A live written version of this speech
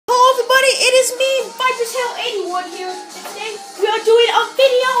Viperoushail81 here, and today we are doing a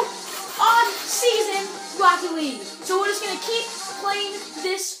video on Season Rocket League. So we're just gonna keep playing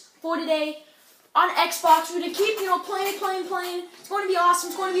this for today on Xbox. We're gonna keep, playing. It's going to be awesome.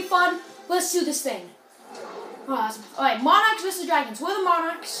 It's going to be fun. Let's do this thing. Awesome. All right, Monarchs versus Dragons. We're the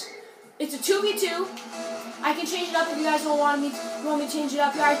Monarchs. It's a 2v2. I can change it up if you guys don't want me to change it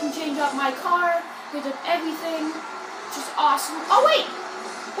up. I can change up my car, change up everything. It's just awesome. Oh wait,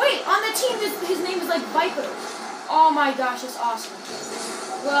 on the team his name is like Viper. Oh my gosh, that's awesome.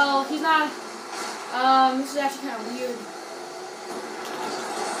 Well, he's not. This is actually kind of weird.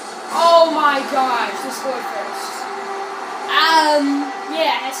 Oh my gosh, this scored first.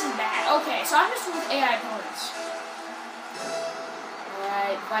 Yeah, this is bad. Okay, so I'm just with AI opponents.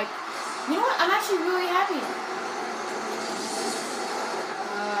 Alright, Viper. You know what? I'm actually really happy.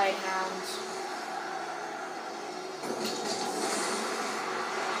 Alright, Hounds.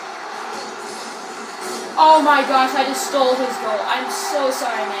 Oh my gosh, I just stole his goal. I'm so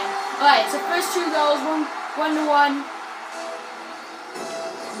sorry, man. Alright, so first two goals, one to one.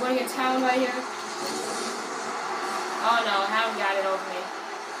 I'm going against Hound right here. Oh no, Hound got it over me.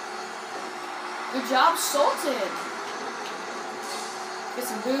 Good job, Sultan. Get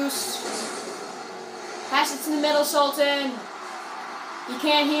some boost. Pass it to the middle, Sultan. You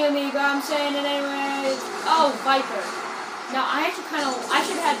can't hear me, but I'm saying it anyway. Oh, Viper. Now, I should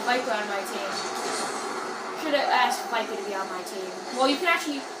have had Viper on my team. Should have asked Viper to be on my team. Well, you can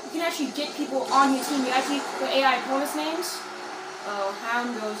actually get people on your team. You actually put AI opponents' names. Oh,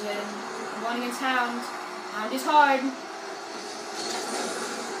 Hound goes in. I'm going against Hound. Hound is hard.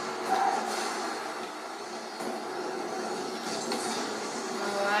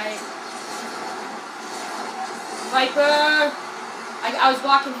 Viper! I was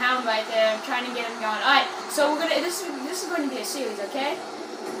blocking Hound right there, trying to get him going. Alright, so we're gonna this is going to be a series, okay?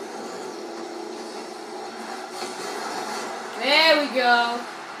 There we go.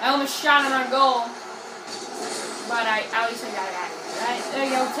 I almost shot on our goal. But at least I got it out of here. Alright, there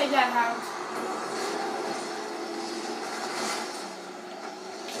you go, take that, Hound.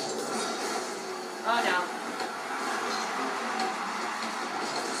 Oh no.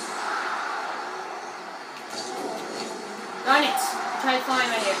 Darn it! Try to climb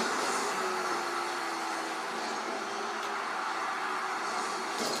right here.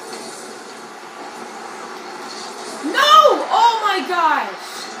 No! Oh my gosh!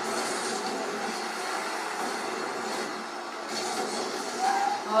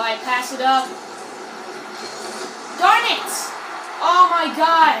 Alright, pass it up. Darn it! Oh my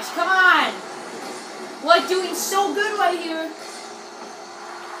gosh, come on! We're like doing so good right here.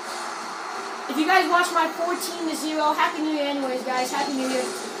 If you guys watch my 14-0, Happy New Year anyways, guys. Happy New Year.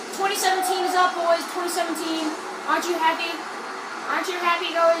 2017 is up, boys. 2017. Aren't you happy? Aren't you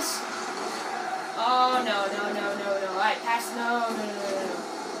happy, guys? Oh, no. Alright, pass. No.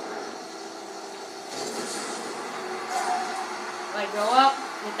 Like, go up.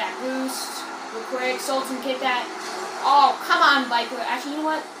 Get that boost. Real quick. Sultan, get that. Oh, come on, Viper. Actually, you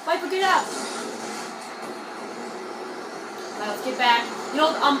know what? Viper, get up. Let's get back.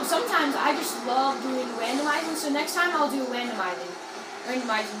 Sometimes I just love doing randomizing, so next time I'll do randomizing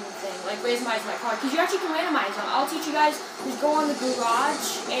thing, like randomize my car, because you actually can randomize them. I'll teach you guys. Just go on the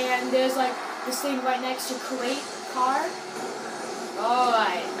garage, and there's like this thing right next to create car.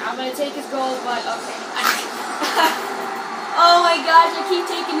 Alright, I'm gonna take his goal, but okay. Oh my gosh, I keep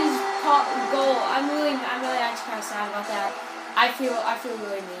taking his goal. I'm really actually kind of sad about that. I feel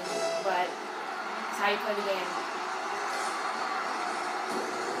really mean, but it's how you play the game.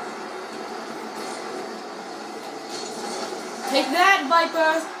 Take that,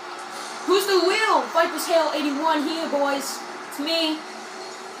 Viper! Who's the wheel? Viperoushail81 here, boys. It's me.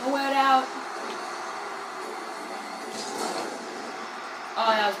 I'll wear it out.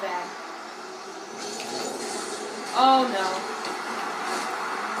 Oh, that was bad. Oh, no.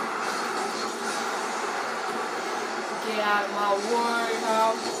 Get out of my way,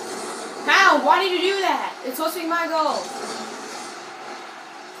 Hound. Hound, why did you do that? It's supposed to be my goal.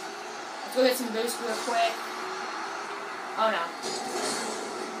 Let's go get some boost real quick. Oh no.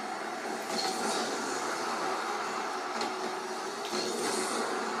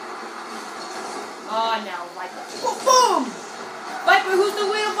 Oh no, Viper. Boom! Viper, who's the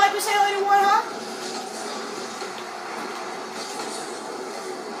wheel? Viperoushail81, huh?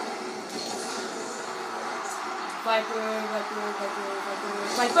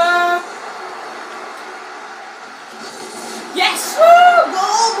 Viper. Yes! Woo!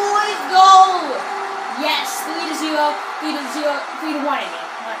 Goal, boys! Goal! Yes! 3-0. 3-1, I mean.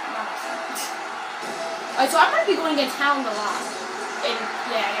 Not Alright, so I'm going to be going against Hound a lot. And,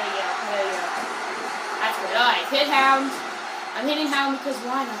 yeah, there you go. I Hit Hound. I'm hitting Hound because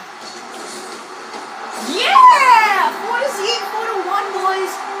why not? Yeah! 4-8, 4-1,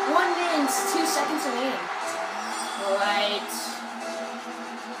 boys. 1 minute, 2 seconds remaining. Alright.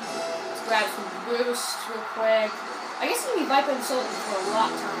 Let's grab some boost real quick. I guess I'm going to be Viper and Sultan for a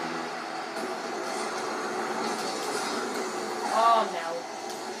long time. Oh no.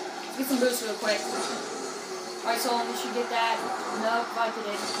 Let's get some boost real quick. Alright, Sultan, we should get that. Nope, Viper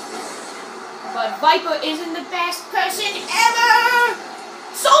did. But Viper isn't the best person ever!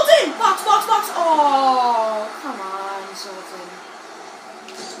 Sultan! Box, box, box! Oh, come on, Sultan.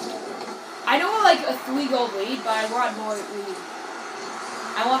 I know we're like a 3-goal lead, but I want more lead.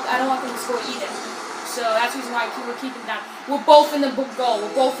 I don't want them to score either. So that's the reason why we're keeping it down. We're both in the goal.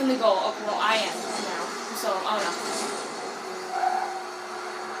 We're both in the goal. Okay, well, I am now. So, I don't know.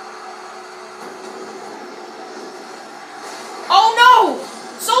 Oh no!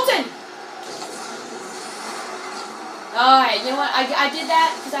 Sultan! Alright, you know what? I did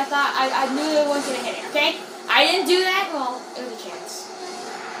that because I thought I knew they weren't going to hit it, okay? I didn't do that. Well, it was a chance.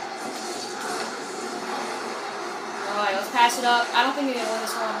 Alright, let's pass it up. I don't think they're going to win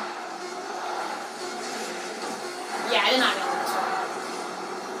this one. Yeah, they're not going to win this one.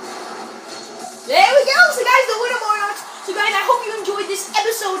 There we go! So guys, the winner Monarchs. So guys, I hope you enjoyed this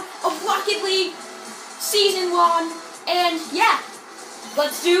episode of Rocket League Season 1. And yeah,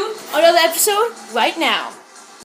 let's do another episode right now.